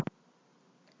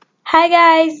Hi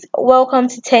guys, welcome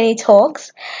to Tenny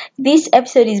Talks. This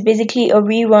episode is basically a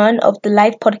rerun of the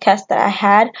live podcast that I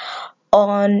had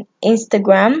on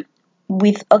Instagram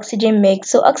with Oxygen Mix.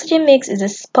 So Oxygen Mix is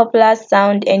a popular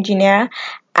sound engineer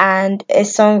and a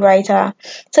songwriter.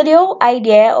 So the whole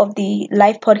idea of the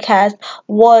live podcast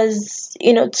was,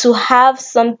 to have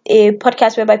some a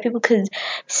podcast whereby people could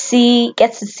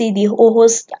get to see the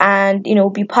host and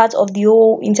be part of the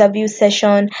whole interview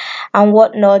session and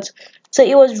whatnot. So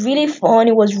it was really fun.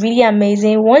 It was really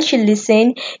amazing. Once you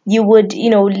listen, you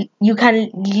can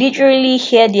literally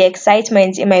hear the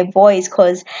excitement in my voice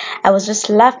because I was just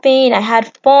laughing. I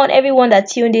had fun. Everyone that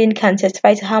tuned in can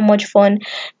testify to how much fun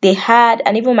they had,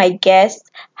 and even my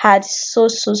guests had so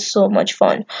much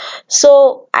fun.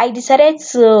 So I decided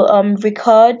to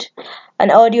record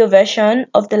an audio version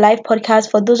of the live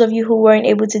podcast for those of you who weren't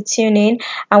able to tune in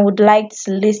and would like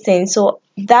to listen. So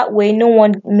that way, no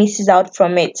one misses out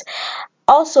from it.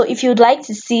 Also, if you'd like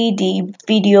to see the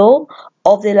video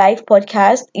of the live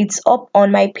podcast, it's up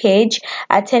on my page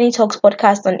at Tenny Talks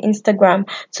Podcast on Instagram.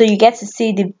 So you get to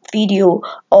see the video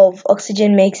of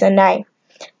Oxygen Makes and I.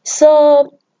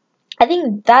 So I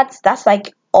think that's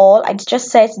like all. I just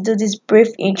said to do this brief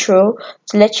intro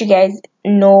to let you guys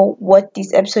know what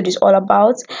this episode is all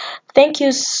about. Thank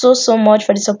you so much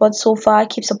for the support so far.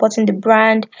 Keep supporting the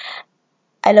brand.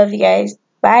 I love you guys.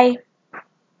 Bye.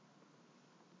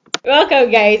 Welcome,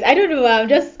 guys. I don't know. I'm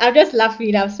just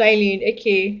laughing. I'm smiling.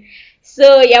 Okay.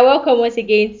 So yeah, welcome once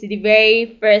again to the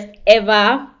very first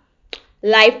ever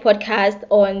live podcast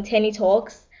on Tenny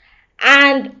Talks.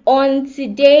 And on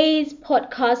today's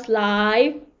podcast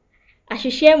live, I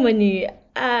should share money.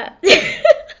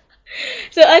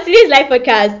 So on today's live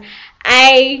podcast,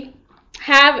 I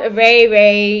have a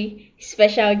very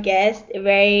special guest. A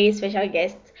very special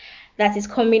guest that is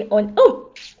coming on.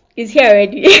 Oh, he's here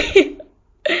already.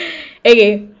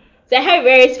 Okay, so I have a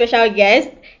very special guest.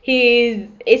 He's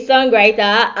a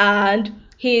songwriter and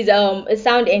he's a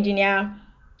sound engineer.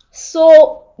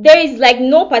 So there is like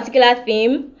no particular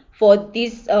theme for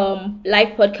this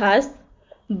live podcast,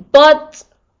 but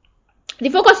the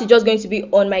focus is just going to be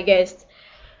on my guest.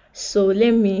 So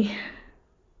let me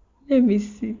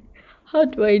see. How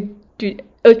do I do?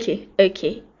 Okay.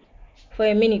 For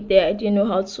a minute there, I didn't know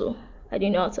how to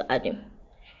add him.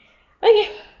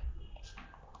 Okay,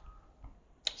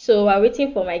 so we're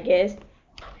waiting for my guest.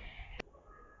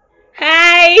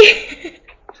 Hi.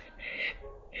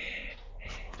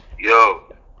 Yo,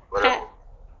 what Hi. up?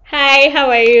 Hi, how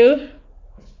are you?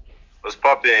 What's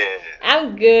poppin'?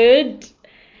 I'm good.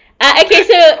 Okay, Okay,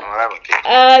 so alright,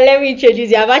 okay. let me introduce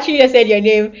you. I've actually just said your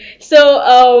name.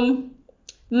 So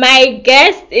my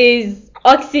guest is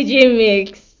Oxygen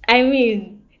Mix. I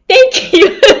mean, thank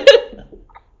you.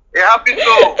 Yeah, happy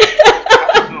so.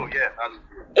 Happy so, yeah, that's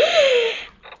good.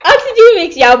 Oxygen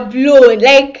Mix, you're blown.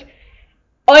 Like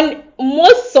on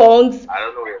most songs, I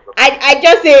don't know where you're talking I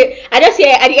just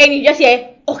say at the end you just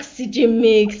hear Oxygen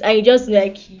Mix, and you just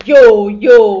like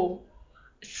yo.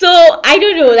 So I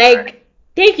don't know, about. Alright. like,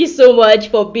 thank you so much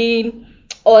for being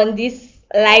on this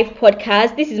live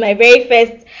podcast. This is my very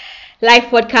first live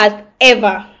podcast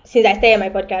ever since I started my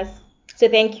podcast. So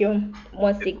thank you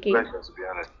once It's a again. pleasure, to be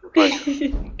honest. It's a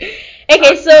pleasure.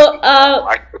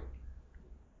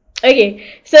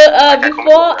 Okay, And so I, I can comment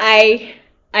what before you're doing.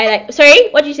 I like, sorry,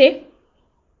 what did you say?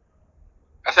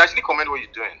 I should actually comment what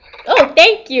you're doing. Oh,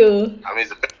 thank you. I mean, it's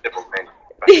the best step of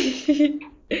many.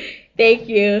 Thank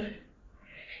you.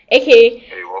 Okay.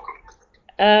 Yeah, you're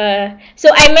welcome. So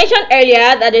I mentioned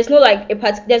earlier that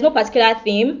there's no particular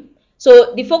theme.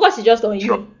 So the focus is just on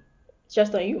Sure. you. It's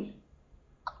just on you.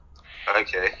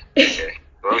 Okay.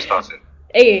 Where are we starting?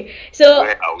 Okay. So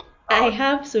Where are we I starting?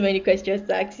 have so many questions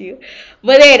to ask you,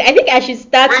 but then I think I should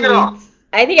start Bring it on. with.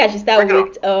 I think I should start Bring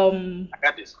it on. with I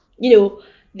got this.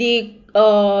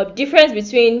 the difference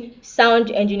between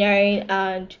sound engineering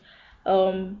and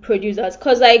producers,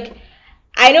 cause like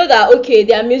I know that okay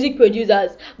they are music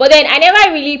producers, but then I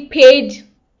never really paid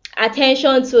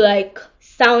attention to like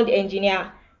sound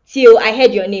engineer till I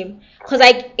heard your name. Cause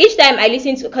like each time I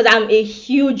listen to, cause I'm a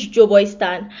huge Joe Boy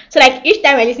stan, so like each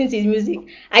time I listen to his music,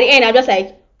 at the end I'm just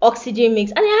like Oxygen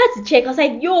Mix, and I had to check. I was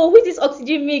like, yo, who is this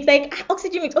Oxygen Mix? Like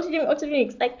Oxygen Mix.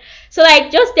 Like, so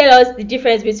like just tell us the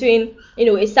difference between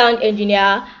a sound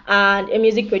engineer and a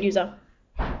music producer.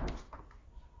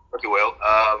 Okay, well,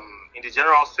 in the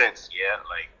general sense, yeah,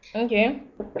 like Okay.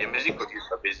 a music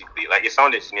producer basically, like a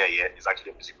sound engineer, yeah, is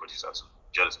actually a music producer. So,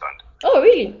 do you understand? Oh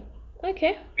really?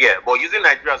 Okay. Yeah, but using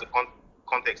Nigeria as a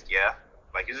context, yeah,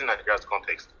 like using Nigeria as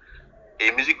context, a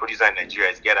music producer in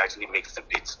Nigeria is the guy that actually makes the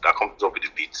beats, that comes up with the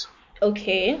beats.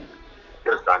 Okay.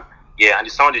 You understand? Yeah, and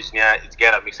the sound engineer is the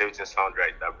guy that makes everything sound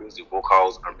right, that brings the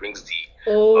vocals and brings the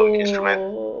instrument,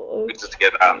 Oh, brings it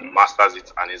together, okay. masters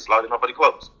it, and is loud enough for the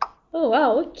clubs. Oh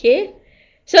wow, okay.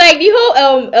 So like the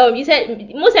whole you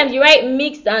said most times you write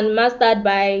mixed and mastered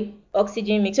by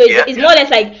Oxygen Mix. So Yeah, it's yeah, more or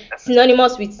less like yeah,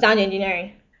 synonymous with sound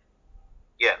engineering.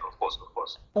 yeah, of course, of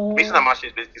course. Mixing and Oh,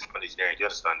 mastering is basically sound engineering. Do you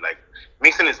understand? Like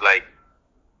mixing is like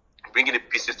bringing the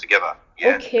pieces together,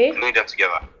 yeah, okay. gluing them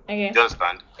together. Okay. Do you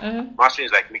understand? Mm-hmm. Mastering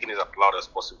is like making it as loud as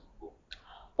possible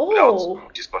without Oh,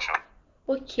 discussion.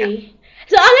 Yeah, okay.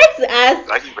 So I'd like to it's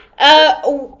ask, actually very,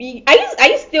 are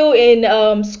you still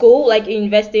in school, like in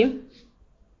university?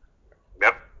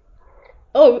 yep.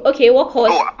 Oh, okay. What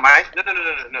Oh, course? my no no no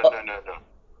no no Oh, no no no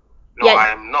no. yeah. I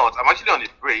am not. I'm actually on a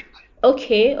break.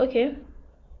 Okay, okay.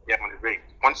 Yeah, I'm on a break.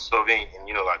 Quantity surveying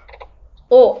in like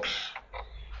Oh,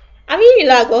 I mean, you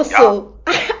like yeah. also.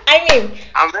 I mean,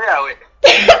 I'm very aware.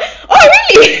 oh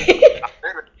really? I'm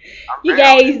very I'm You very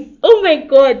aware. guys, oh my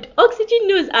god, Oxygen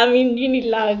knows I'm in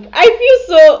Unilag. I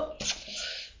feel so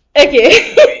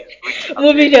okay. Which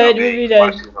Moving I on, beg, moving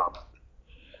on. matching up.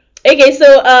 Okay,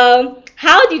 so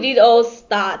how did it all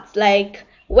start? Like,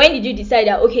 when did you decide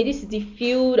that okay, this is the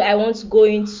field I want to go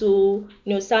into?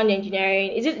 Sound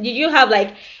engineering. Did you have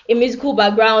like a musical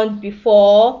background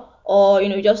before, or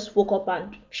just woke up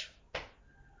and?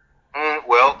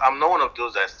 Well, I'm not one of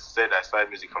those that said I started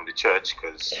music from the church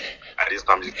because I didn't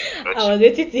start music from the I church. was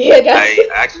waiting to hear that. I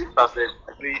actually started.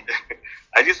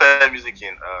 I just started music in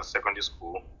secondary school.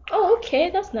 Oh, okay,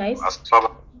 that's nice. As far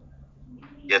back,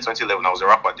 yeah, 2011. I was a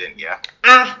rapper then. Yeah,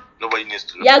 Ah, nobody needs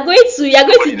to know. you're going to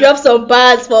Nobody needs. drop some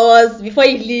bars for us before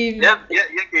you leave. Yeah, yeah,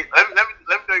 yeah. Okay. Let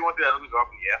me tell you one thing that's going to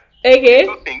happen. Yeah. Okay,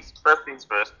 two Okay. things. First things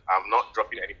first. I'm not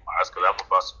dropping any bars because I have a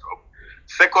bars to drop.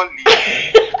 Secondly,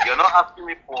 you're not asking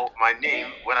me for my name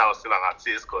when I was still an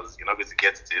artist because you're not going to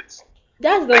get it.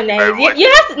 That's not Thank you nice. very You, much.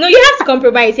 you have to no, you have to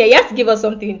compromise here. You have to give us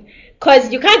something,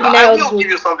 cause you can't deny I us will give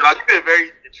both. you something. I'll give you a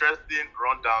very interesting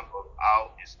rundown of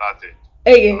how it started.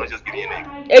 I'm not Okay. just giving you a name.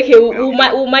 Okay, You know.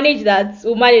 we'll manage that.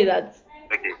 We'll manage that.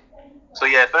 Okay. So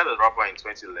yeah, I started as a rapper in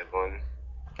 2011.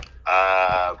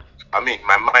 I mean,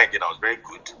 my mind then I was very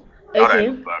good. Now that I Okay.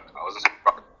 look back, I was just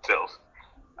proud of myself.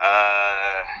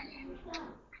 Uh,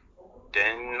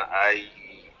 then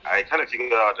I kind of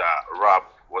figured out that rap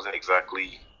wasn't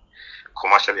exactly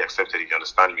commercially accepted, if you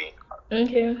understand me,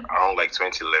 Okay. around like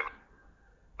 2011.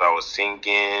 So I was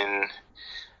singing.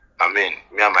 I mean,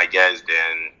 me and my guys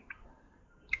then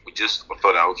we just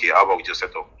thought that okay, how about we just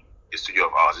set up a studio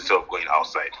of ours instead of going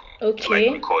outside to like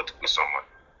Okay. record with someone.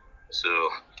 So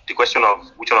the question of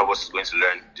which one of us is going to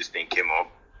learn this thing came up.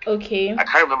 Okay. I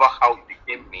can't remember how it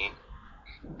became me,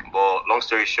 but long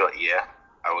story short, yeah,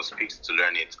 I was picked to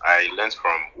learn it. I learned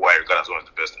from who I regard as one of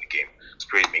the best in the game,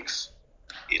 Spirit Mix.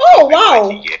 It Oh took maybe like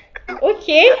a wow. year. Yeah,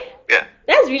 Okay. yeah,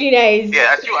 That's really nice. yeah.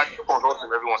 I still consult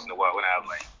him every once in a while when I have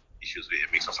like issues with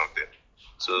a mix or something.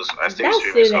 So I stayed with That's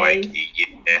Spirit so Mix for like nice. a year.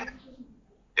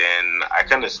 Then I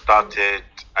kind of started.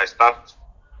 I started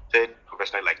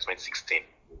professionally like 2016.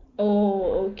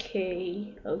 Oh,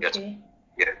 okay. Yes, Okay.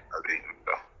 yeah, I agree.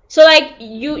 So like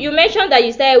you mentioned that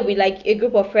you started with like a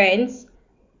group of friends.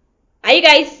 Are you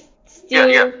guys Yeah,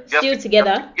 yeah. still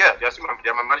together?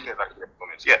 They're my management actually at the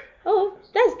moment. Yeah, Oh,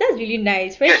 that's really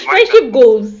nice. yeah, the manager. Friendship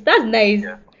goals. That's nice.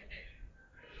 Yeah.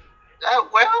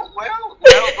 Well.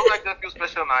 Don't make them feel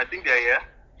special now. I think they're here.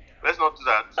 Let's not do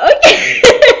that. Okay.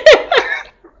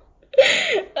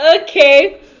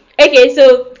 Okay. Okay,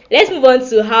 so let's move on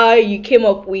to how you came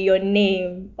up with your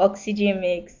name, Oxygen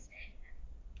Mix.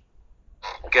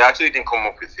 Okay, I actually didn't come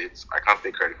up with it. I can't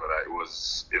take credit for that. It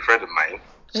was a friend of mine,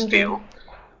 Okay. still.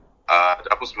 That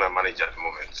happens to be my manager at the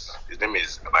moment. His name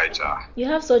is Elijah. You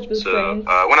have such good So friends.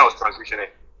 when I was transitioning,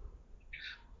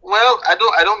 well, I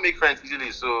don't make friends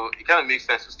easily, so it kind of makes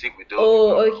sense to stick with those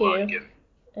people Oh, around. okay. You get me?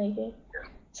 Okay. Yeah.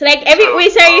 So like So every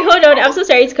wait, sorry, hold on. I I'm was so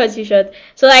sorry to cut you short.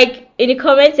 So like in the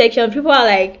comment section, people are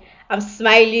like, I'm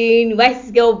smiling. Why is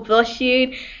this girl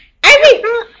blushing? I you mean,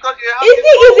 should because you're is happy.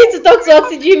 it easy to talk You to be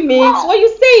happy. Oxygen Come Mix? on, What are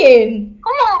you saying?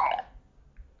 come on.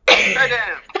 Tell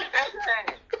them. Tell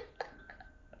them.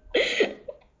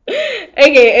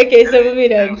 Okay. So Anyway,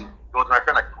 moving on. it was my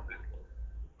friend that came up with it.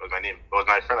 It was my name. It was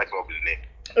my friend that came up with the name.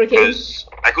 Okay. Because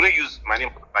I couldn't use my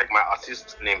name, like my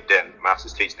artist name then, my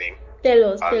artist stage name, Tell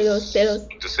as us.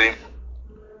 the same.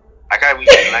 I can't even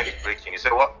hear the line is breaking. You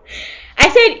said what? I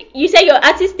said you said your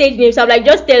artist stage name, so I'm like,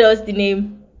 just tell us the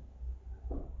name.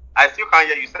 I still can't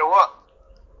hear you. Said what?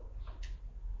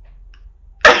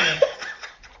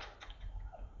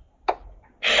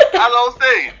 As I was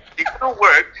saying, it couldn't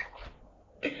work.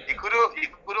 It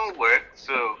couldn't work.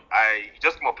 So I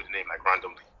just came up with the name like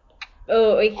randomly.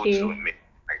 Oh, Go through okay. and make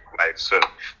like life. So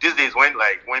these days, when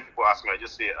people ask me, I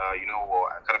just say, you know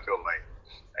what, I kind of feel like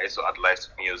I used to add life to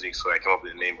music, so I came up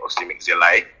with the name Oxygen Mix. It's a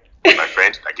lie. My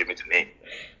friend that gave me the name.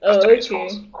 That's Oh, to me is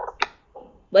false. okay.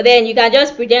 But then you can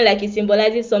just pretend like it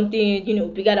symbolizes something,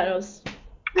 bigger than us.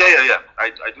 Yeah. I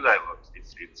do that a lot. It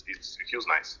feels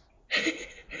nice.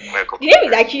 The name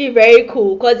is actually very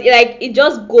cool because it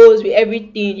just goes with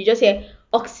everything. You just say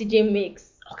oxygen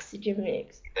mix, oxygen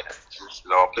mix.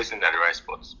 Yeah, our placing at the right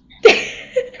spots.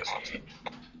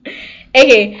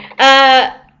 Okay.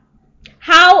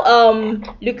 How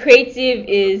lucrative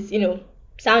is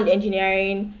sound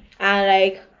engineering,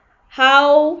 and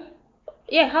how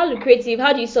how lucrative?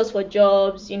 How do you source for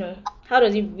jobs? How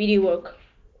does it really work?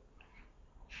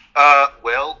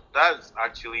 Well, that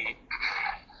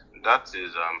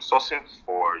is sourcing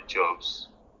for jobs.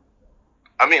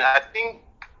 I mean, I think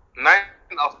 9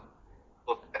 out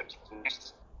of 10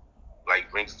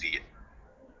 brings the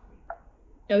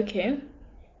Okay.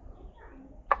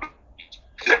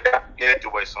 yeah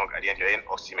Joy song at the end. You're in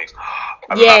Oxymix.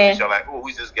 I don't know. Yeah. You're like, oh, who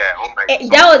is this guy? Oh my That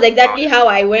song. was Now exactly this how is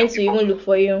I went to people. even look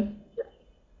for you.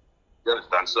 You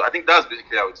understand? So I think that's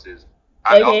basically how it is.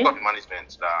 And they also Okay. have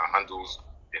management that handles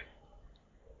it,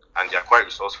 and they're quite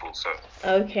resourceful. So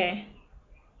Okay.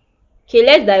 Okay,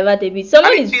 let's divert a bit. and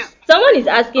Someone it is is someone is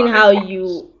asking how network.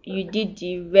 you did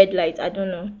the red light. I don't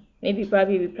know. Maybe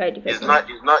probably reply the It's person. not.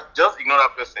 It's not. Just ignore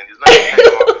that person. It's not a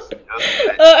normal person. Just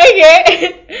Oh,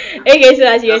 okay. Okay, so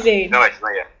as you were just saying. ignore like it's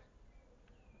not here.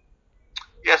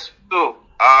 Yes. So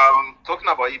talking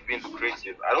about it being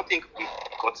lucrative, I don't think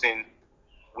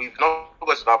we've not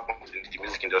got to that point in the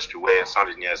music industry where sound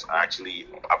engineers are actually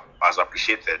as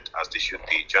appreciated as they should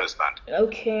be. Do you understand?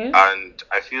 Okay. And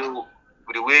I feel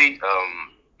with the way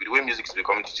music is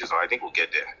becoming digital, I think we'll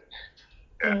get there.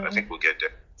 Yeah, I think we'll get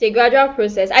there. It's a gradual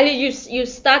process. At least you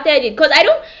started it, because I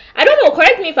don't know.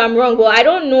 Correct me if I'm wrong, but I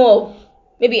don't know of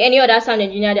maybe any other sound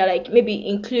engineer that maybe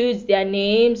includes their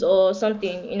names or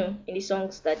something in the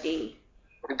songs that They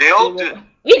they all work do. on.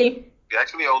 Really? They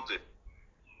actually all do.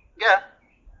 Yeah.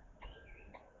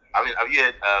 I mean, have you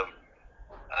heard uh,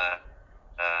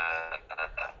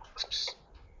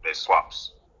 the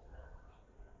swaps?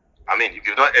 I mean, if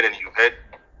you've not heard any, you've heard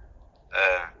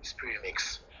Spirit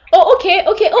Mix. Oh, okay,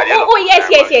 okay. Oh, At the end oh, of oh, the yes,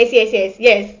 time, yes, yes, yes, yes,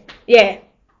 yes. Yeah.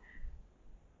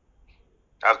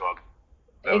 that's not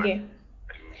that way. Okay.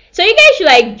 So you guys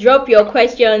should drop your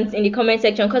questions in the comment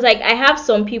section, because I have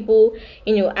some people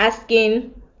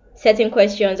asking certain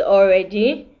questions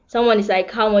already. Someone is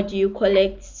like, how much do you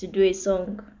collect to do a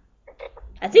song?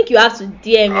 I think you have to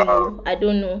DM me. I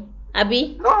don't know.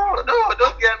 Abby? No,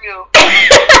 don't get me.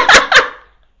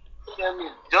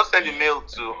 Just send a mail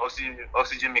to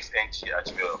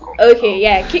oxygenmixng@gmail.com. Okay,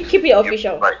 yeah. Keep it You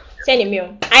official. right. Send a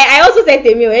mail. I also sent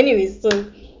a mail anyways, so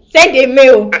send a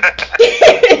mail.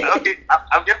 Okay,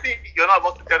 I'm guessing you're not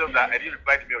about to tell them that I didn't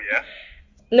reply the mail, yeah?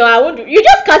 No, I won't. You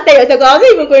just casted yourself. I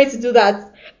wasn't even going to do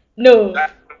that. No.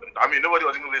 I mean, nobody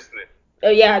was even listening. Oh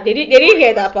yeah, they didn't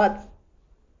hear that part.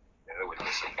 Yeah, nobody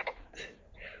listened.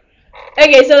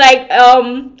 Okay, so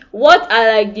what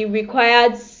are the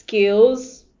required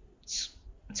skills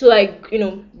to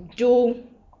do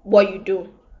what you do?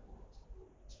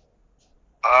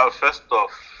 First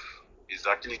off, is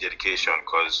actually dedication,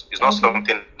 because it's not Okay.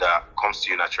 something that comes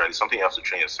to you naturally. It's something you have to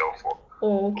train yourself for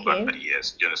Oh, over okay. the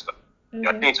years. Do you understand? You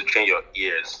Okay. need to train your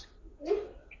ears.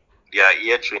 There are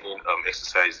ear training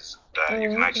exercises that you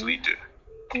can Oh, okay. actually do.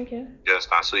 Okay. Do you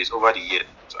understand? So it's over the years.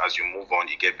 As you move on,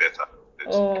 you get better.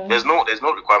 Oh. There's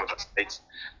no requirement aside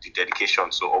the dedication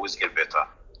to always get better.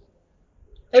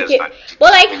 Okay. Just the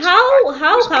But discipline to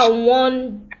how always push. can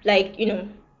one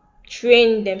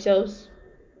train themselves?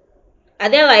 Are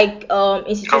there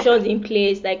institutions Come, in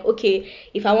place, okay,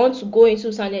 if I want to go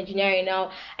into sound engineering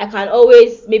now, I can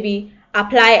always maybe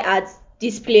apply at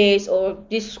this place or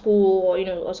this school, or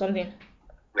or something?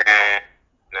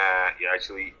 you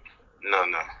actually no.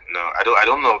 I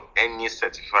don't know of any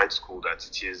certified school that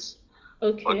teaches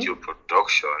Okay. audio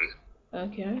production.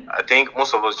 Okay. I think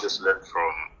most of us just learn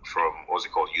from what's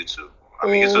it called, YouTube. I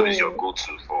mean, YouTube is your Oh,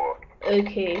 go-to for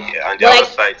okay. yeah, and there But are other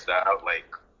sites that have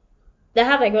they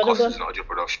have courses what? in audio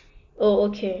production. Oh,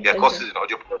 okay. Yeah, Okay. courses in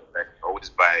audio production that you always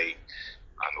buy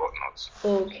and whatnot.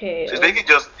 Okay. So it's basically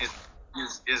just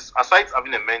is aside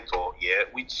having a mentor, yeah,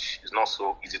 which is not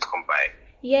so easy to come by.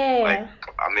 Like, Yeah.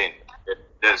 I mean,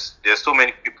 there's so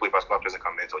many people a particular person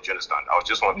can mentor. Do you understand? I was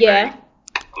just one Yeah. very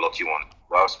lucky one.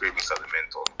 Well, Spirit Mix as a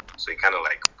mentor, so he kind of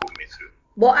put me through.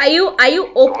 But are you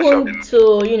So once you have open the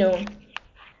to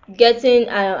getting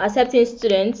accepting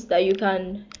students that you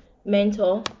can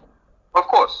mentor? Of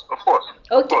course, of course,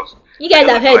 of Okay. course. You I guys just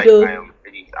have don't feel heard like I though. am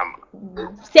really.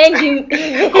 send him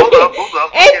hold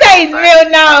on. Don't get enter me his excited. mail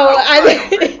I now don't feel like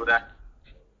I'm ready and for that.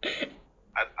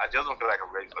 I just don't feel like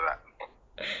I'm ready for that.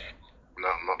 No,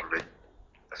 I'm not ready.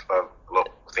 I still have a lot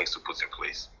of things to put in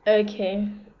place. okay,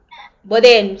 but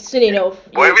then soon Yeah. enough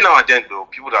But every you now and then, though,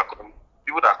 people that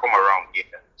come around here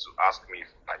to ask me, if,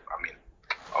 like,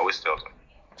 I always tell them,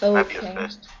 can I be a okay.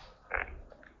 first? And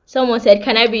Someone said,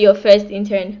 "Can I be your first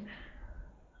intern?"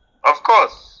 of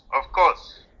course.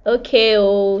 Okay,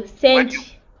 oh, When send. you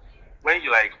when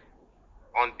you like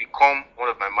on become one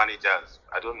of my managers,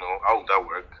 I don't know how would that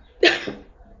work.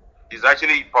 It's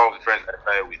actually part of the friends I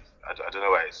started with. I don't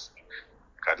know why it's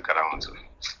can't I want to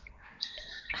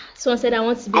Someone said, "I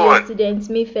want to be go your on. student."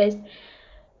 Me first.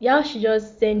 Y'all should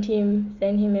just send him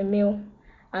a mail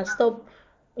and stop,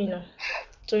 you know,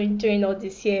 doing all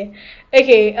this here.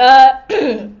 Okay.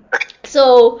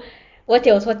 So what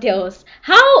else? What else?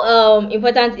 How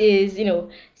important is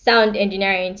sound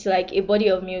engineering to like a body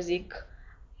of music?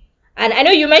 And I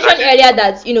know you It's mentioned actually earlier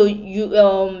that you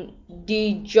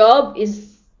the job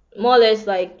is more or less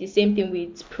like the same thing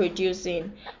with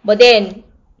producing, but then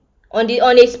on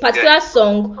a yeah. particular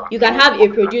song you can You have a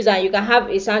producer and you can have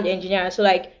a sound engineer. So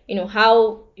like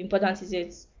how important is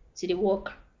it to the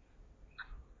work?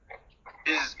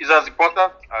 is as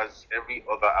important as every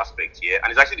other aspect here,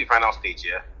 and it's actually the final stage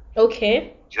here.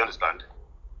 Okay. Do you understand?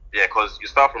 Yeah, because you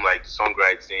start from like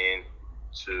songwriting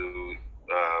to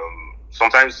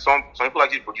sometimes some people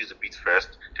actually produce the beat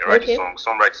first, they write the Okay. song,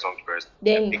 some write the song first,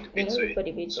 then Then make the beat to you it. put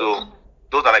the beat. So Okay.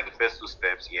 those are like the first two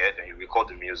steps. Yeah, then you record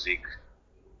the music,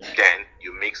 then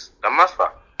you mix the master.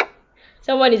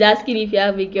 Someone is asking if you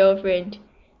have a girlfriend,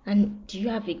 and do you I'm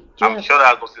have sure that has nothing to do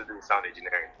with sound engineering.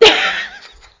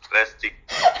 Let's stick.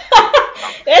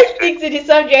 I'm pretty let's sure. stick to the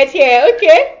subject here.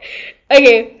 Okay.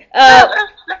 Okay. Yeah,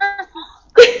 let's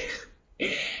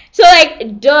So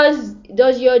like does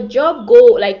your job go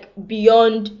like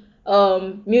beyond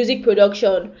music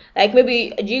production? Like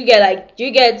maybe do you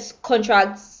get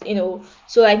contracts,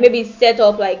 so like maybe set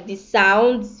up like the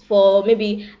sounds for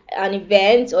maybe an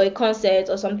event or a concert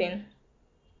or something?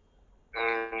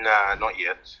 Nah, not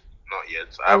yet. Not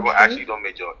yet. I Okay. actually don't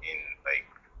major in like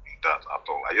that at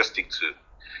all. I just stick to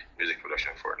music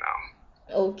production for now.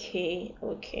 Okay,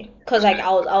 okay. Cause Just like music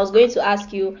I was going production. to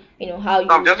ask you, how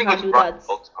No, I'm you definitely going to handle branch that.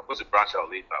 out. I'm going to branch out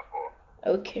later, but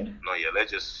Okay. no, yeah.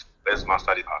 Let's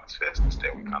master the art first,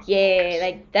 then we can Yeah, progress.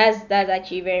 like that's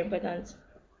actually very important.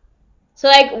 So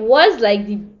like what's like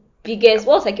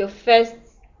your first,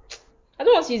 I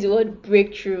don't want to use the word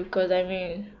breakthrough because I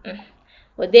mean,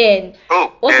 but then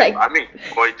Oh, what's then like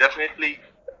but it definitely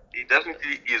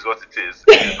is what it is.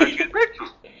 If it's breakthrough, it's breakthrough.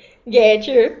 yeah,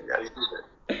 true. Yeah, it is.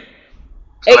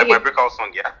 So like my Okay, breakout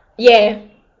song, yeah. yeah.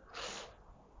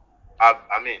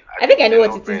 I I think think I it's know a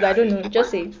what it is, but I no-brainer. don't It's know. Joe Just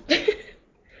Boy's. say it.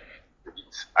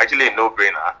 It's actually a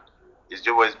no-brainer. It's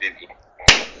Joe Boy's baby.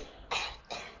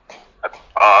 Like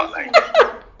uh,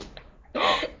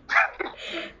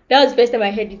 That was the first time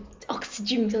I heard it.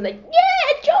 Oxygen. So I was like,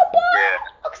 yeah, Joe yeah. Boy.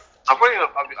 I'm funny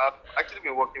enough. I've actually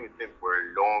been working with him for a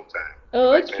long time,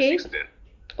 Oh, like okay. 2016.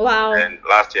 Wow. And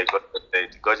last year,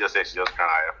 God just said she just can't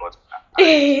hire. But I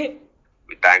mean,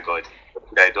 we thank God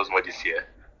that it does more this year,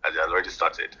 as it has already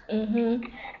started. Mm-hmm.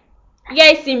 You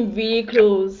guys seem really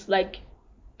close, like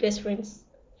best friends,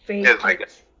 very Yes, my guy.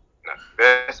 tight. No,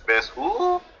 best.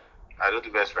 Ooh, I don't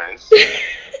do best friends,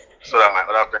 so that my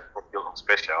other friends don't feel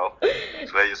special.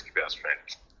 So let's just keep it as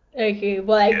friends. Okay,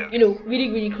 but like Yeah. really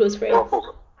really close Oh, friends.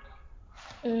 cool.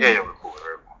 Yeah, Mm, yeah, we're cool.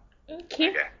 We're cool.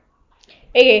 okay. Okay.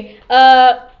 Okay.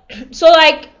 So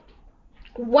like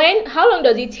how long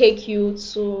does it take you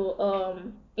to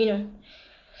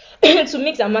to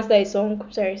mix and master a song?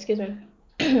 Sorry, excuse me.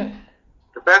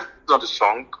 Depends on the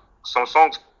song. Some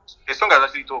songs, a song has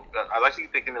actually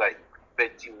taken me like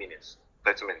 30 minutes.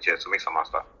 30 minutes, yeah, to mix a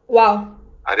master. Wow.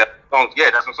 And there are songs, yeah,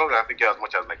 there's some songs that I think as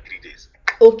much as like 3 days.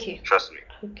 Okay. Trust me.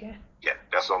 Okay. Yeah,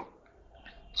 there's some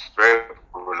very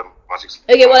problematic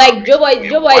Okay, well songs that like have taken me a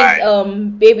Joe Boy's while.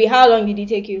 baby, how long did it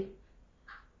take you?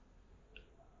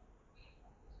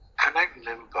 Can I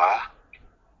remember?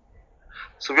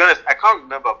 To be honest, I can't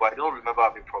remember, but I don't remember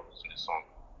having problems with the song.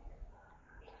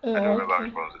 I don't Oh, remember having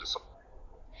okay. problems with the song.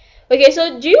 Okay,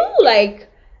 so do you like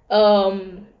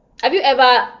have you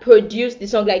ever produced the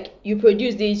song, like you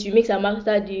produce this, you mix and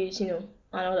master this, and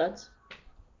all that?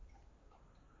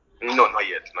 No, not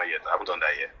yet, not yet. I haven't done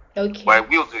that yet. But Okay. I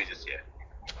will do it this year.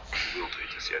 Will do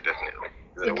it this year, definitely.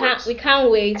 It's in We the can't works. we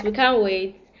can't wait. We can't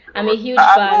wait. It's in the I'm a works. huge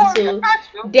fan, Don't worry, I so got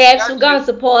you. I Devs will got go you. and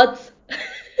support.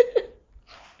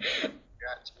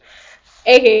 Got you.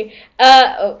 Okay.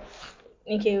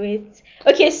 Okay, wait.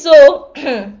 Okay, so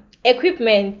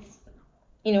equipment.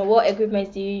 what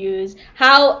equipment do you use?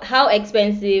 How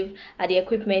expensive are the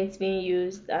equipment being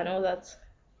used and all that?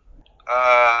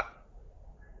 Uh,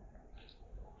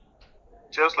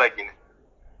 just like in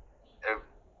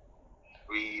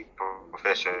every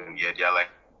profession, yeah, they are like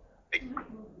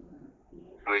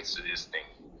grades to this thing.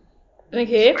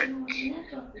 Okay. Like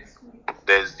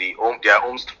there's their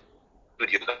home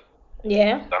studios that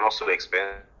Yeah. are not so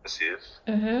expensive.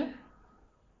 Mhm.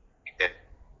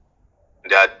 And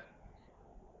there are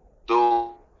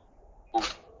those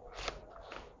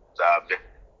that are very,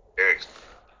 very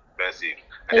expensive,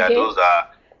 and there are Okay. those that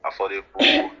are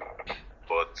affordable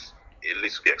but a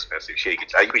little bit expensive. Shake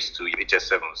it. I switched to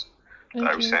HS7s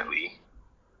Okay. recently.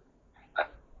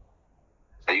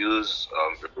 I use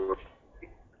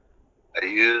I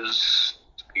use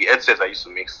the headsets I used to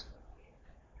mix.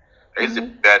 I use the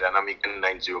Mhm. Bear Dynamic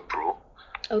 90 Pro.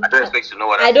 I don't Okay. expect to know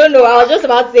what I that don't is, know. but I was just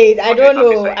about to say it. I what the don't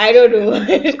interface know. I I use don't is know.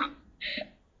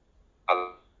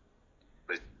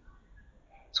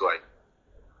 so I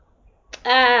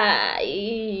ah,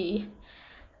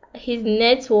 his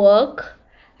network.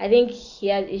 I think he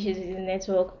has issues with his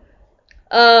network.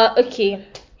 Okay.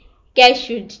 Guys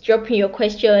should drop in your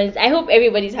questions. I hope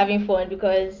everybody's having fun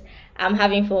because I'm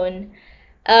having fun.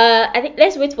 I think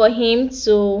let's wait for him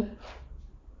to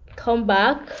come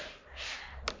back.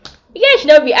 You guys should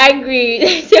not be angry.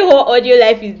 Say what audio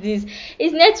life is this?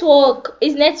 It's network.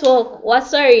 It's network. What?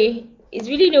 Sorry. It's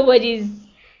really nobody's.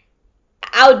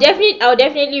 I'll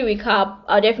definitely recap.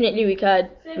 I'll definitely recap.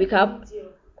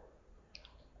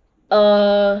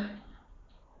 Uh,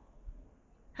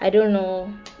 I don't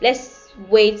know. Let's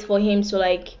wait for him to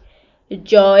like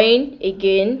join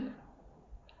again.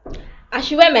 I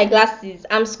should wear my glasses.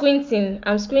 I'm squinting.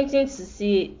 I'm squinting to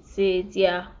see it.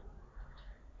 Yeah.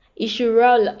 It should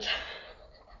roll.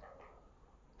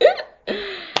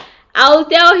 I'll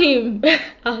tell him.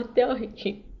 I'll tell him.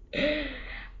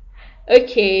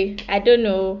 Okay. I don't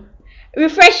know.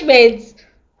 Refreshments.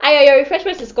 Ayo, your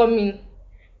refreshment is coming.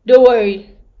 Don't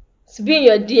worry. It's be in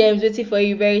your DMs waiting for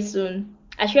you very soon.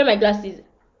 I should wear my glasses.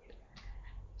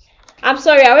 I'm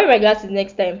sorry. I'll wear my glasses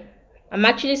next time. I'm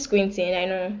actually squinting. I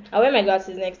know. I'll wear my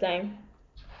glasses next time.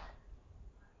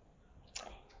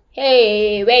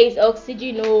 Hey, where is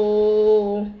Oxygen?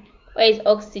 Oh, where is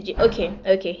Oxygen?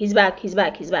 Okay, he's back. He's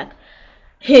back.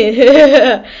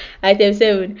 Item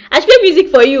 7. I should play music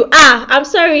for you. I'm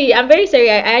sorry. I'm very sorry.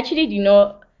 I actually did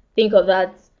not think of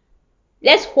that.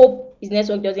 Let's hope his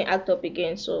network doesn't act up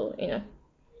again. So,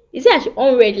 Is it actually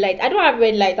on red light? I don't have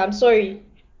red light. I'm sorry.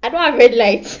 I don't have red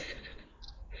light.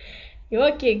 You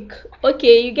want cake?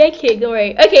 Okay, you get cake. Don't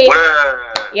worry. Okay,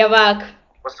 you're back.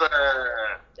 what's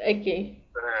Okay.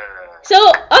 So,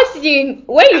 Oxygen,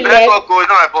 when the you left, network going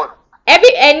on my phone?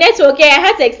 every network, I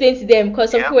had to explain to them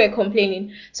because some Yeah. people were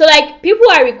complaining. So, like, people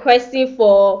are requesting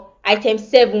for item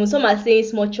 7. Some are saying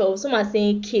small chop. Some are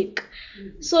saying cake.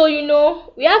 So,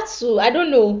 we have to. I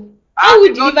don't know. I How we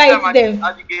did not deliver see it them to them?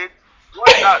 at the gate.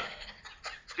 What's that?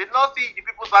 Did not see the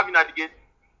people serving at the gate.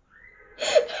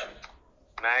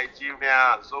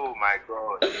 Nigerians, oh my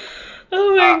god.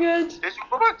 Oh my god. They should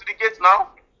go back to the gates now.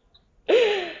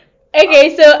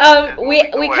 Okay, so There's no we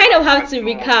week, don't we worry, kind of man. have Spend to 2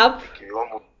 months recap. speaking. You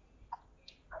won't move.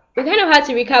 We kind of had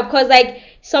to recap because like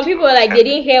some people were like they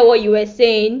didn't hear what you were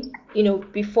saying,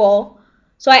 before.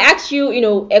 So I asked you,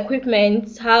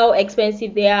 equipment, how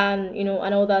expensive they are,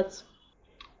 and all that.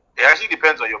 It actually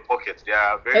depends on your pocket. There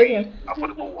are very Okay.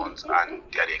 affordable ones and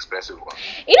there are the expensive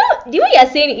ones. The way you're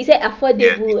saying it, you said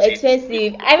Yeah, affordable,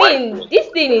 expensive. it's I wide mean, range. this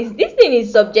thing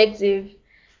is subjective.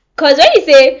 Cause when you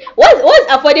say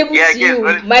what's affordable Yeah, to again, it's you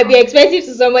relative might be now. expensive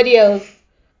to somebody else.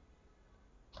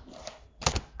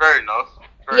 Fair enough.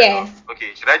 Fair Yeah. enough.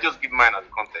 Okay, should I just give mine as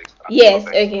context? As Yes.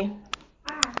 context. Okay.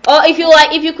 Or if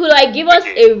you could like give us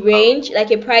Okay. a range,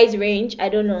 like a price range. I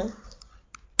don't know.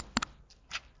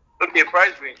 Okay,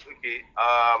 price range. Okay.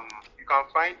 You can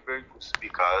find very good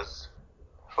speakers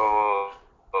for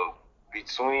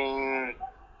between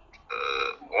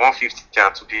 150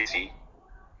 and 250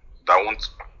 that won't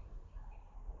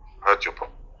hurt your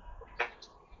pocket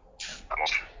that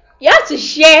much. You have to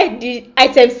share the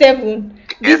item 7,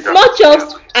 the Get that small 150 and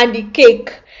chops 250. and the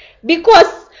cake,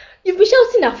 because you'll be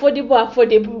shouting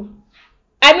affordable.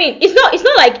 I mean, it's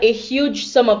not like a huge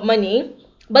sum of money,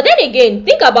 but then again,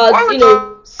 think Why about are we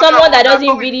talking someone that about that?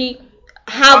 doesn't So we really talked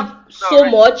have about so already.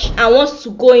 much and wants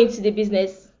to go into the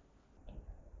business.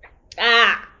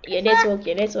 Your network, Exactly.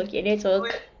 your network, your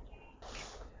network.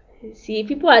 See,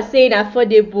 people are saying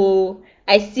affordable.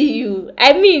 I see you.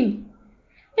 I mean,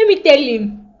 let me tell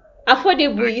him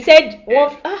affordable. He Okay. said In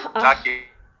one. that case,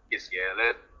 yeah, let's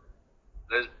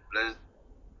let's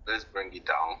let's bring it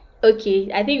down.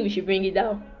 Okay, I think we should bring it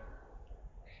down.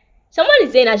 Someone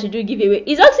is saying I should do giveaway.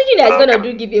 Is Oxygen that's gonna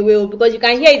do giveaway because you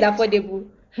can hear it's affordable.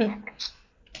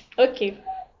 Okay.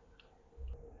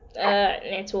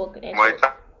 Network. My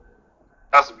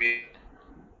has to be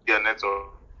a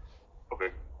network.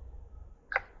 Okay.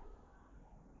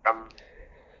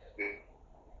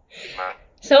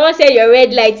 Someone said your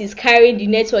red light is carrying the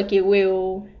network away.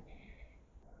 Oh.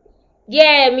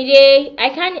 Yeah, Mide, I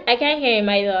can't hear him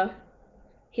either.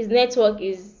 His network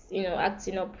is,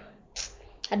 acting up.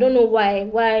 I don't know why.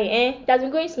 Why? It has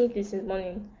been going smoothly since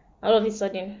morning. All of a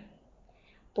sudden.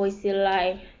 But it's a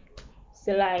lie. It's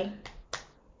a lie.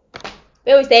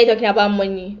 When we started talking about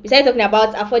money, we started talking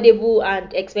about affordable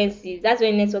and expensive. That's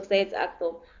when network started to act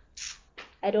up.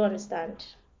 I don't understand.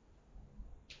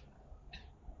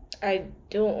 I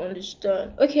don't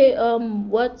understand. Okay,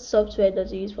 what software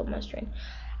does he use for mastering?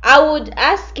 I would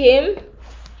ask him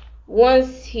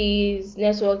once his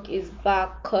network is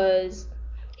back, cause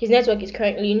his network is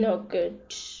currently not good.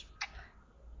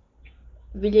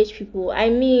 Village people. I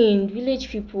mean, village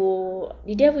people.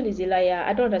 The devil is a liar.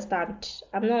 I don't understand.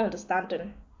 I'm not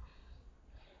understanding.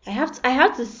 I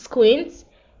have to squint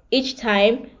each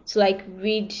time to like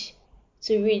read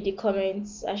the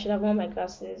comments. I should have worn my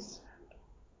glasses.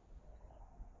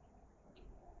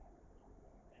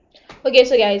 Okay,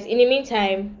 so guys, in the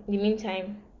meantime,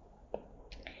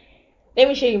 let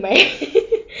me show you my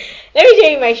let me show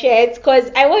you my shirts because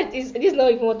I want this. This is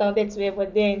not even what I wanted to wear,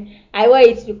 but then I wear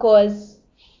it because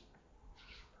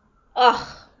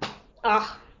ah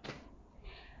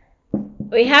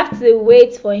we have to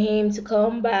wait for him to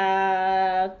come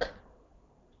back.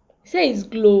 Say it's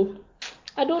glow.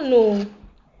 I don't know.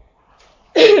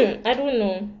 I don't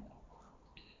know.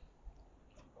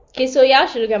 Okay, so y'all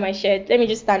should look at my shirt. Let me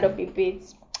just stand up a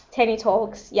bit. Tenny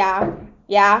Talks. Yeah.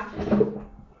 Yeah.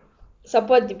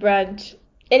 Support the brand.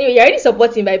 Anyway, you're already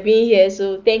supporting by being here,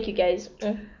 so thank you guys.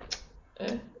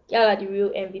 Y'all are the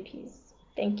real MVPs.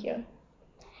 Thank you.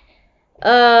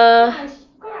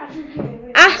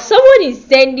 Someone is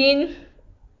sending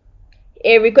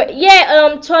a request.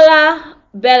 Yeah, Tola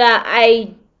Bella,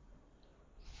 I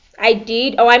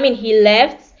did. Oh, I mean, he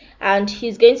left and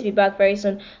he's going to be back very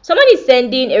soon. Someone is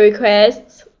sending a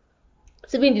request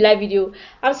to be in the live video.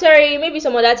 I'm sorry, maybe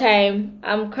some other time.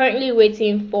 I'm currently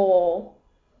waiting for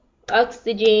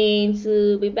Oxygen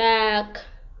to be back.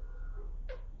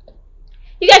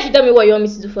 You guys should tell me what you want me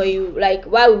to do for you. Like,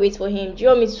 while we wait for him, do you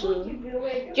want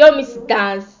me to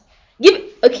dance?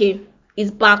 Okay,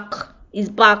 he's back. He's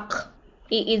back.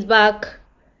 He is back.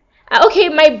 Okay,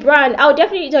 my brand. I'll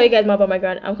definitely tell you guys more about my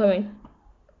brand. I'm coming.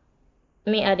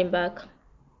 Let me add him back.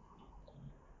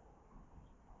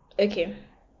 Okay.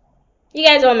 You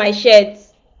guys want my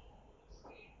shirts?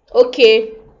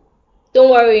 Okay.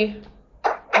 Don't worry.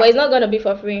 But it's not gonna be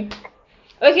for free.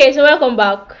 Okay, so welcome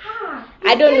back.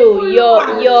 I don't know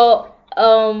your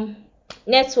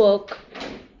network.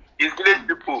 It's village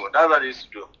people. That's what they used to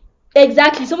do.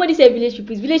 Exactly. Somebody said village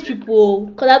people. It's village people.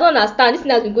 Because I don't understand. This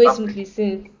thing has been going smoothly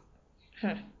since.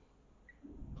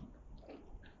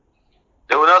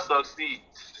 They will not succeed.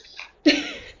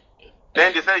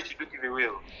 Then they said you should do giveaway.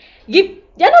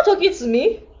 They're not talking to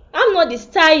me. I'm not the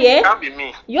star here. It can't be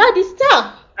me. You are the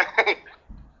star.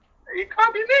 It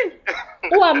can't be me.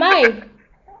 Who am I?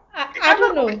 I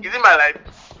don't know. Is it my life?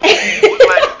 Whose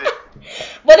life is it?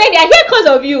 But then they are here because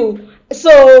of you.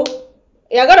 So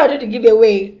you're gonna do the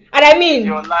giveaway. And I mean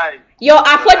Your life. Your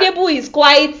affordable is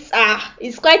quite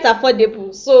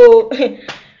affordable. So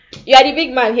you are the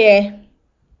big man here.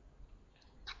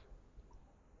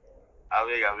 I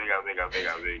beg.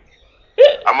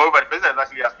 I'm over, but the person that's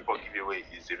actually asking for giveaway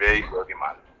is a very wealthy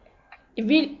man.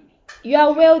 You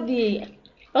are wealthy.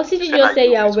 Oxygen just say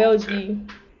you are wealthy.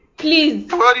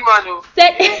 Please. Wealthy man, no.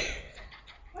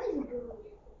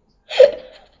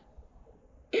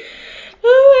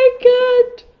 Oh my god.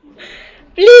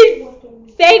 Please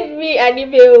send me an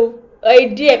email or a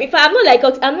DM. If I'm not like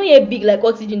I'm not here big like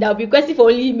Oxygen that will be requesting for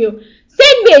only email.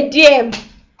 Send me a DM.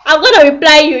 I'm gonna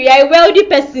reply you. You're a wealthy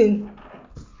person.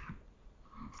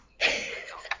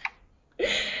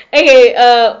 Okay,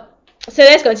 so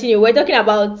let's continue. We're talking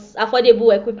about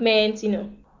affordable equipment,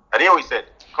 I didn't hear what you said.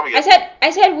 Come again. I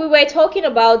said we were talking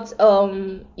about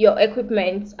your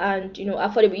equipment and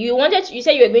affordable. You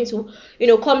said you were going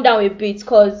to calm down a bit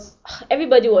because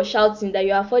everybody was shouting that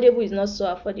your affordable is not so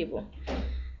affordable.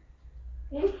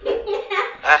 We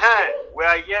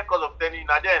are here because of telling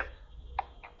them.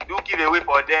 Do give away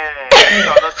for them. You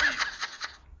cannot see it.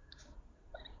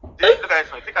 Look at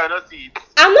it. You cannot see it.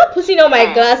 I'm not putting on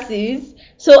my glasses,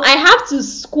 so I have to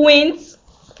squint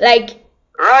like.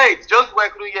 Right, just why I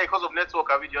couldn't hear because of network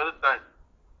the other time.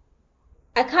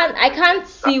 I can't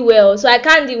see well, so I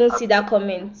can't even see that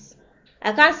comment.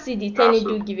 I can't see the Nah, Tenny so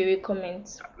do giveaway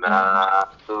comment. nah,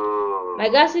 so My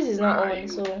glasses is not nah, on, you,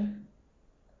 so nah, you.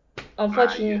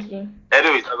 unfortunately.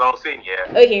 Anyways, as I was saying, yeah,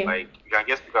 Okay. like you can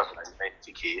get speakers for like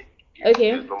 90K.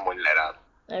 Okay. There's no money like that.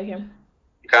 Okay.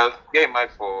 You can get a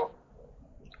mic for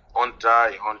under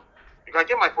 100. You can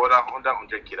get mic for under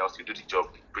 100K. That'll still do the job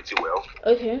pretty well.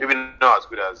 Okay. Maybe not as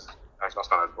good as national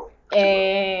standard, but pretty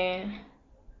well.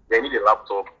 Then you need a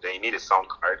laptop. Then you need a sound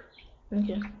card.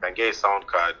 Okay. You can get a sound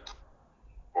card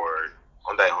for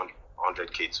under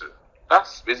 100K too.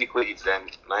 That's basically it. Then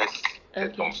nice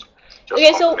headphones. Just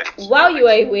Okay, so complement while you your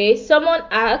were away, someone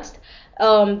asked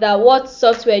that what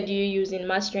software do you use in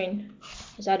mastering?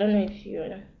 So I don't know if you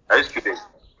know. I use Cubase.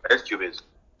 I use Cubase.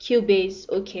 Cubase,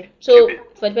 okay. So Cubase.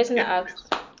 for the person Yeah, that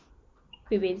asked,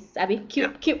 Cubase, Abby,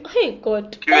 Yeah. Hey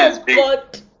God, Cubase oh big.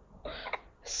 God.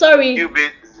 Sorry,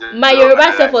 Cubase my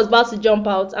Yoruba self was about to jump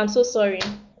out. I'm so sorry.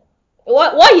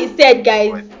 What he said,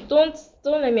 guys. What? Don't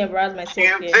let me embarrass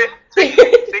myself here. Say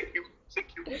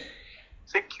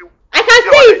Q. I can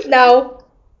say it now.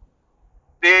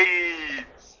 Say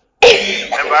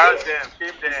it. Embarrass them.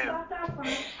 Shame them.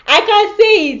 I can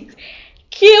say it.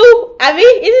 Q. I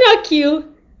mean, is it not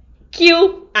Q?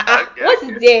 Q. Okay, What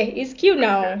is there? It's Q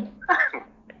now.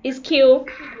 It's Q.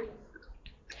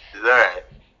 It's alright.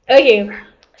 Okay.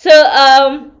 So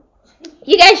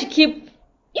you guys should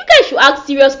ask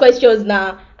serious questions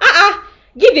now.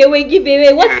 Give away.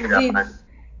 What is it?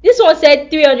 This one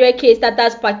said 300K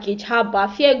starters package. Haba,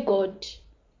 fear God.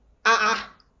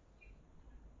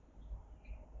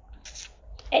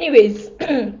 Anyways,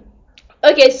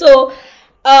 okay. So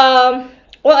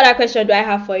what other question do I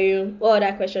have for you? What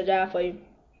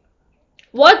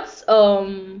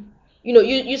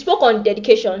you spoke on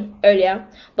dedication earlier,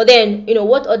 but then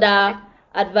what other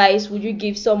advice would you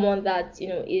give someone that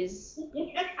is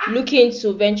looking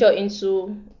to venture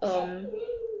into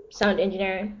sound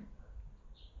engineering?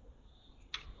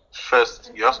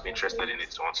 First, you have to be interested in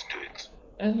it to want to do it.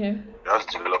 Okay. You have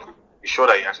to develop it. Be sure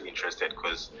that you're actually interested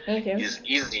because Okay. it's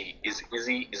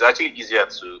actually easier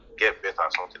to get better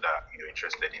at something that you're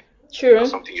interested in. True.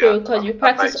 Something True. Because you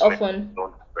practice often.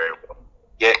 Don't do very well.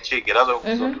 Yeah, that's why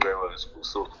we don't do very well in school.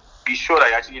 So be sure that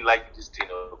you actually like this thing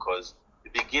because the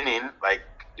beginning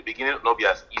will not be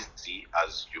as easy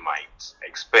as you might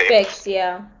expect.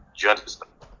 Yeah. Do you understand?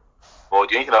 But the only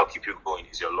thing that will keep you going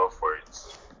is your love for it.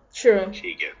 True.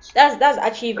 That's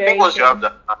actually very I think once true. you have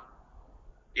that,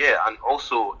 yeah, and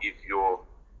also if you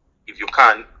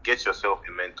can get yourself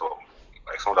a mentor,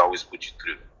 like someone that always puts you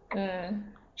through.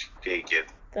 Take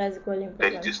it. That's equally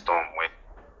important. Let it storm when.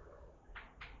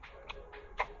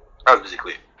 That's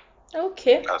basically it.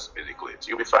 Okay. That's basically it.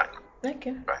 You'll be fine.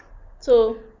 Okay. Fine.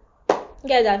 So,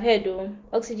 guys, I've heard though.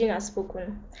 Oxygen has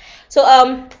spoken. So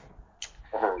I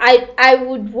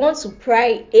would want to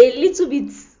pry a little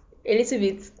bit.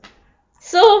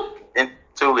 So.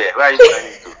 Into where? Where are you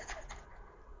planning to?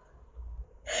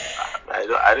 I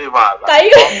don't even have. Can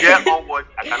you? From here onward,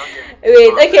 I cannot get.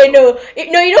 Wait. Okay. No.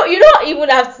 You don't even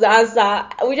have to answer.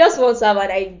 We just want to have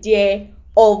an idea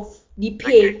of the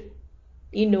pay. Okay.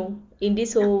 In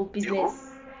this whole business.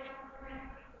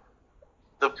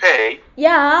 The pay.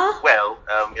 Yeah. Well,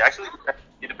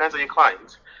 it depends on your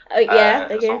client. Yeah.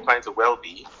 Okay. Some clients are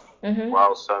wealthy,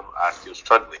 while some are still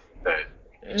struggling.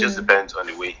 It just depends on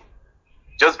the way.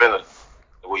 Just depends on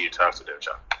the way you talk to them,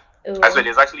 child. I said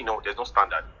there's no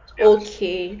standard.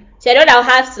 Okay. So I know I'll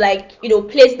have to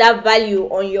place that value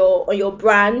on your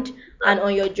brand and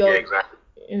on your job. Yeah, exactly.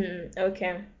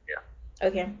 Okay. Yeah.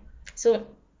 Okay. So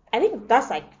I think that's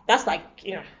like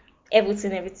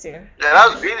everything. Yeah,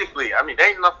 that's basically. I mean, there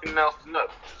ain't nothing else to know.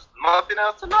 There's nothing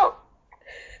else to know.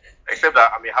 Except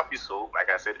that I'm a happy soul, like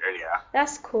I said earlier.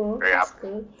 That's cool. Very That's happy.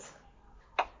 good.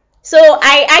 So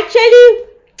I actually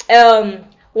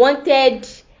wanted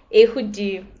a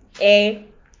hoodie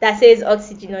that says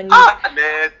Oxygen on it.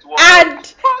 Network.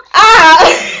 And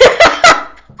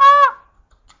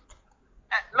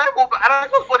I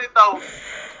just put it down.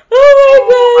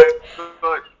 Oh my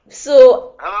God.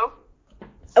 So hello.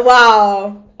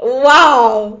 Wow.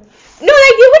 No,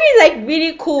 the hoodie is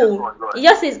really cool. Go on. It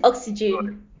just says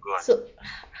Oxygen. Go on. So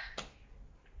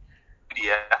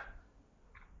yeah.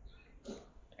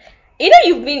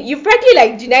 You've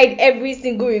practically denied every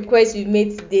single request we've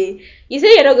made today. You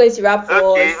say you're not going to rap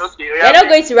for us. You're not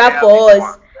going to rap for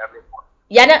us.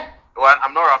 You're not. Well,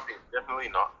 I'm not rapping. Definitely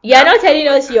not. You're not telling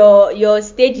us your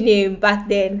stage name back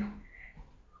then.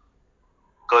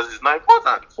 Because it's not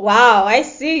important. Wow, I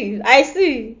see.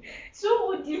 So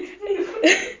would you?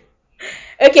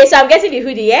 Okay, so I'm getting the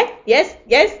hoodie, yeah? Yes,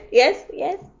 yes, yes,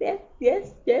 yes, yes, yes,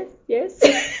 yes, yes.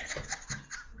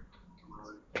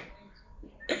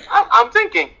 I'm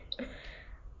thinking.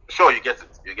 Sure, you get it.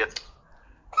 You get it.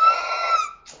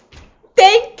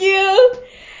 Thank you.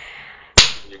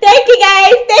 You get Thank it. you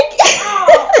guys. Thank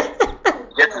you.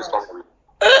 You get it somewhere.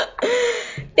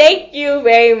 Thank you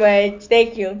very much.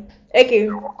 Thank you. Okay.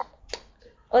 You're welcome.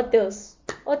 What else?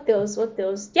 What else? What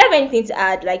else? Do you have anything to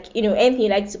add? Like, anything you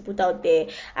like to put out there?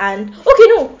 And okay,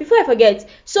 no, before I forget.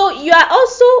 So you are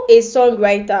also a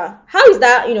songwriter. How is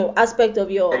that, aspect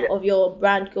of Yeah, your yeah. of your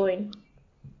brand going?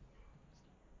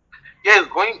 Yeah,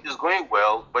 it's going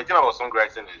well. But the thing about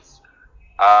songwriting is,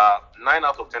 9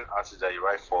 out of 10 artists that you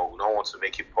write for will not want to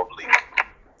make it public.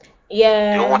 They don't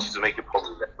Yeah. want you to make it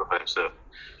public for themselves.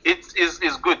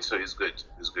 It's good too. It's good.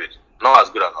 It's good. Not as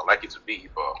good as I like it to be,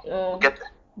 but we'll Oh. get there.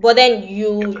 But then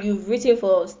Get there. you've written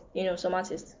for, some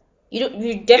artists. You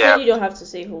Yeah, definitely don't have to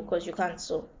say who, because you can't.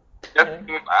 So anyway.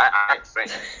 definitely. I ain't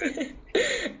saying.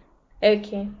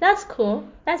 Okay, that's cool.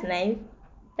 That's nice.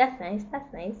 That's nice.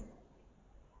 That's nice.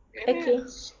 It Okay.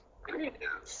 is. It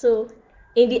is. So,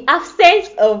 in the absence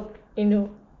of,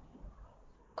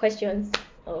 questions,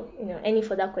 or, any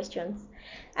further questions,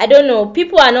 I don't know.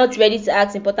 People are not ready to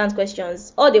ask important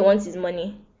questions. All they want is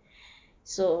money.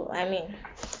 So, I mean,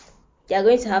 they are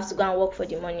going to have to go and work for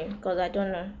the money, because I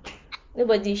don't know.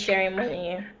 Nobody is sharing money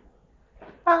here.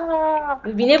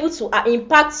 We've been able to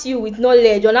impact you with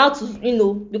knowledge on how to,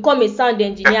 become a sound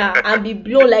engineer and be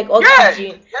blown like Yeah,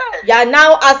 oxygen. yeah. You are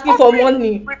now asking for Free,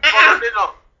 money. free conversation.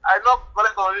 I not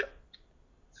collect on it.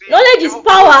 See, Knowledge is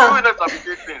people power. know to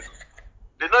these things.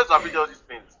 They know to all these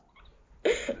things.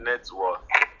 Net worth.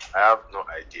 I have no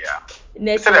idea.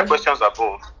 You said the Network. questions are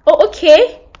both. Oh,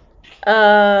 okay.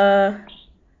 Uh,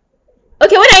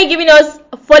 okay. When are you giving us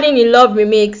 "Falling in Love"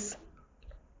 remix?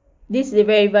 This is a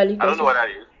very valid I don't know question. what that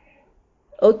is.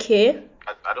 Okay.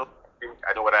 I don't think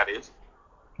I know what that is.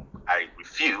 I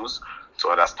refuse to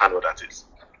understand what that is.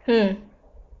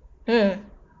 Hmm.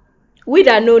 We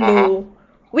that know, know.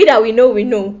 We that we know, we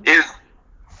know. Is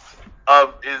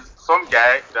some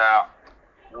guy that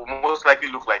will most likely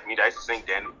look like me that used to sing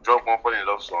then drop one fall in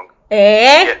love song.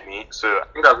 Eh? Get me? So I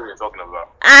think that's what you're talking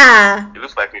about. Ah. It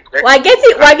looks like me. We're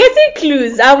getting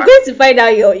clues. I'm going to find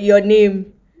out your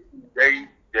name. Very,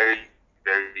 very,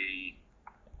 very.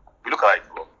 We look alike,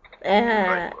 bro.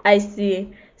 I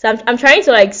see. So I'm trying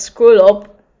to like scroll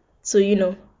up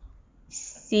to,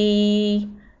 see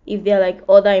if there are like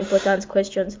other important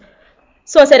questions.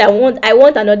 Someone said I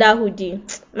want another hoodie.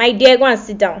 My dear, go and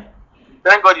sit down.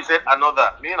 Thank God you said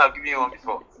another. Me and I've given you one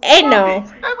before. Hey now.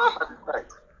 They're not satisfied.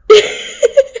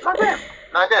 Not them.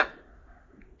 Not them.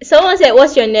 Someone said,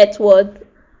 what's your net worth?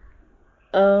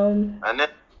 And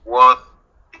net worth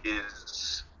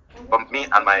is for me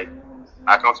and my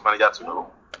account manager to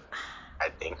know. I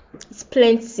think. It's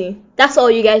plenty. That's all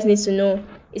you guys need to know.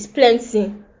 It's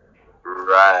plenty.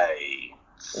 Right.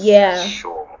 Yeah.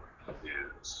 Sure.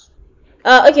 Yes.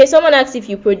 Okay, someone asked if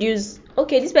you produce.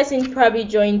 Okay, this person probably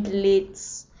joined late.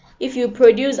 If you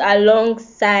produce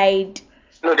alongside.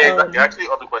 No, there are actually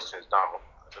other questions now.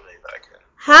 I don't know if I can.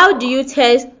 How do you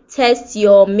test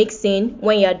your mixing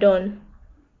when you're done?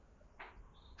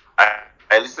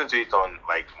 I listen to it on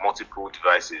like multiple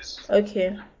devices.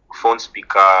 Okay. Phone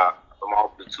speaker,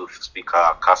 normal Bluetooth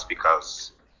speaker, car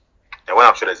speakers. And when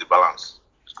I'm sure there's a balance,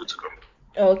 it's good to go.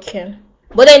 Okay.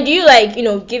 But then do you like,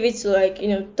 give it to like,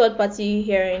 third party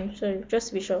hearing? So just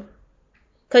to be sure.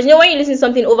 Because when you listen to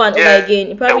something over and over again,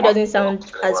 it probably doesn't sound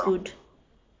as good.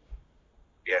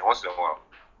 Yeah, once in a while.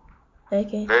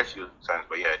 Okay. Very few times,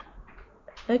 but yeah.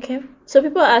 Okay. So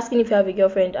people are asking if you have a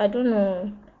girlfriend. I don't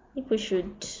know. People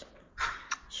should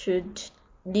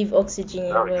leave Oxygen I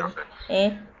have a alone. girlfriend.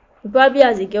 He probably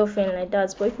has a girlfriend like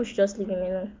that, but people should just leave him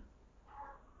alone.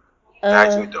 I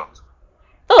actually don't.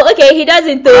 Oh, okay. He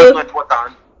doesn't. That's not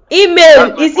important.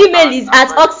 Email. His email is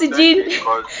at Oxygen.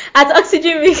 At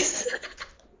Oxygen Mix.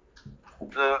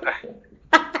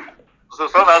 So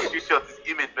someone else shoot shot this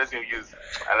image person you use.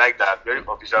 I like that. Very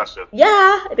official shot.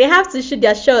 Yeah, they have to shoot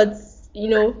their shots. We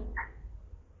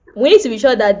need to be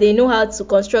sure that they know how to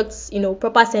construct,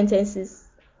 proper sentences.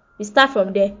 We start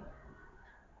from there.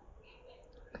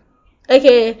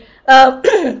 Okay.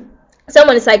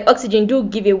 Someone is like, Oxygen, do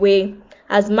give away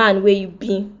as man where you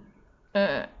be.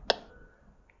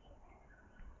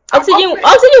 Oxygen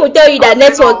will tell you that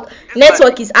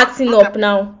network is acting up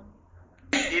now.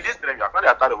 It is telling you. I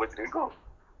can't start waiting. Go.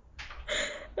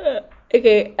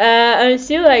 Okay. I'm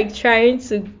still like trying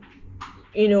to,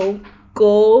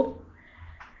 go.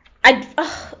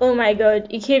 Oh my God,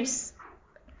 it keeps.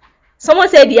 Someone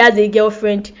said he has a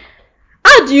girlfriend.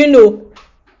 How do you know?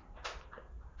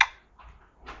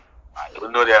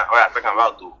 know that what I'm talking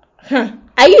about though.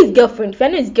 Are you his girlfriend? If I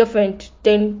know his girlfriend,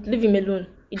 then leave him alone.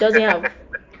 He doesn't have.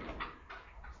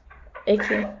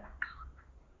 Okay.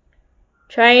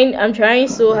 I'm trying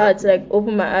so hard to like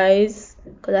open my eyes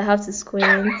because I have to squint.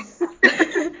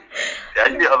 There are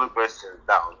actually other questions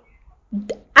down.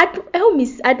 Help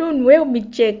me. I don't know. Help me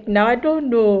check now. I don't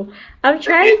know. I'm Okay,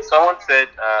 trying. someone said,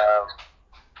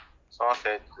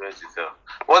 where's it?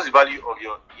 What's the value of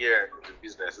your ear in the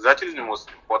business? It's actually the most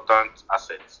important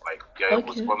asset. Like, they're your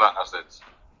most Okay. important assets.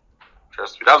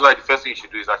 Trust me. That's why the first thing you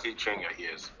should do is actually train your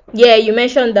ears. Yeah, you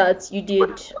mentioned that. You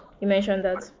did. You mentioned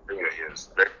that. Train your ears.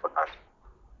 Very important.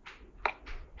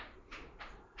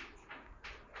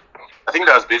 I think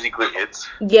that's basically it.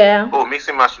 Yeah. Oh,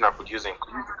 mixing, mastering, and producing.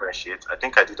 Could you differentiate? I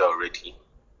think I did that already.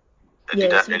 I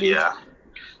did Yes, that you did. earlier.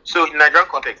 So in Nigerian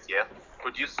context, yeah,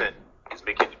 producing is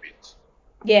making the beat.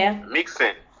 Yeah.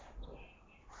 Mixing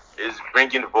is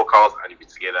bringing the vocals and the beat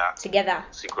together, Together.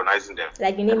 synchronizing them.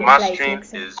 Like the name implies, Mastering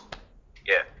mixing. is,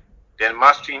 yeah. Then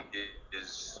mastering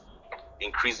is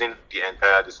increasing the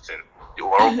entire distance, the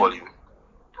overall volume.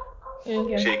 So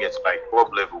Okay. you get like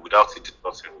club level without it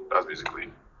distorting. That's basically.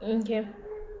 Okay.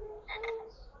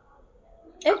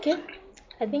 That's Okay. basically.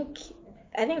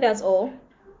 I think that's all.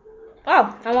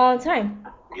 Wow, I'm on time.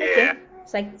 Yeah. Okay.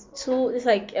 It's like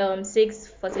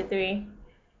 6:43.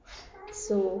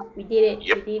 So we did it.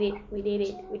 Yep. We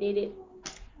did it.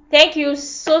 Thank you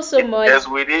so much. Yes,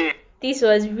 we did. This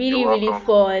was You're really welcome.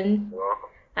 fun, You're welcome.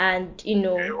 and Yeah,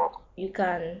 you're welcome.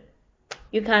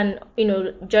 you can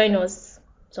join us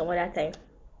some other time.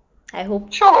 I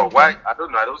hope Sure. you Why? can. I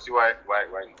don't know. I don't see why.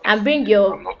 Not? And bring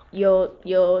I'm not.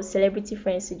 your celebrity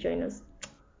friends to join us.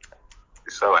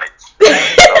 It's alright.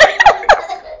 It's alright.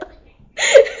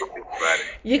 I'll think about it.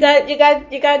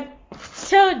 You can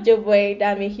tell Joe Boy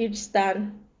that I'm a huge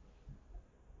stan.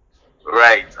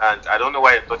 Right, and I don't know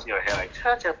why you're touching your hair like.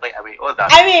 I mean, what's that?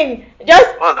 I mean, What's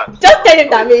that? just tell him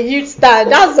that I'm a huge stan.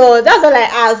 That's all. That's all I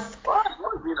ask. What do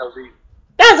you mean of it?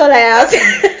 That's all I ask.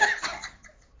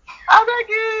 I'm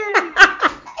begging.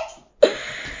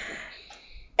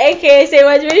 Okay, so it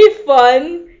was really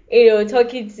fun,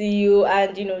 talking to you,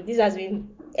 and this has been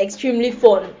extremely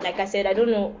fun. Like I said, I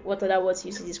don't know what other words you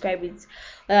use to describe it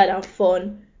other than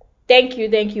fun. Thank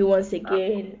you once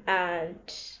again, and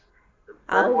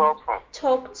Very I'll welcome.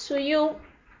 talk to you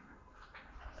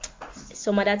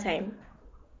some other time.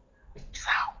 Peace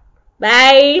out.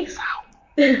 Bye. Peace out.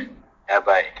 Yeah,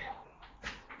 bye.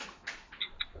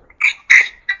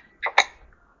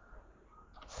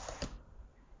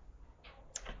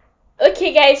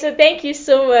 Okay, guys, so thank you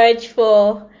so much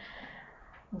for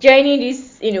joining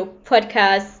this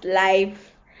podcast live,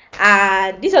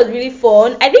 and this was really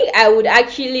fun. I think I would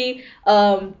actually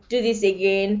do this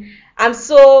again. I'm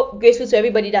so grateful to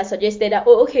everybody that suggested that,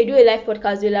 oh, okay, do a live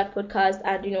podcast,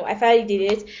 and I finally did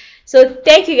it. So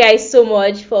thank you guys so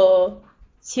much for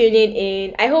tuning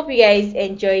in. I hope you guys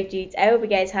enjoyed it. I hope you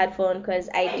guys had fun, because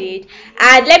I did.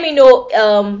 And let me know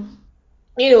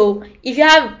if you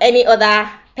have any other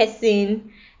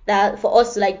person that for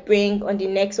us to like bring on the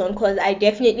next one, because I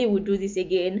definitely would do this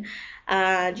again.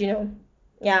 And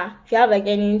yeah, if you have like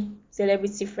any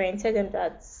celebrity friends, tell them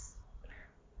that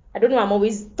I don't know, I'm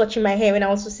always touching my hair when I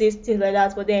want to say things like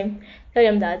that, but then tell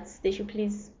them that they should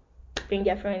please bring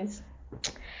their friends.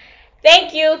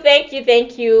 Thank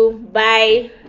you. Bye.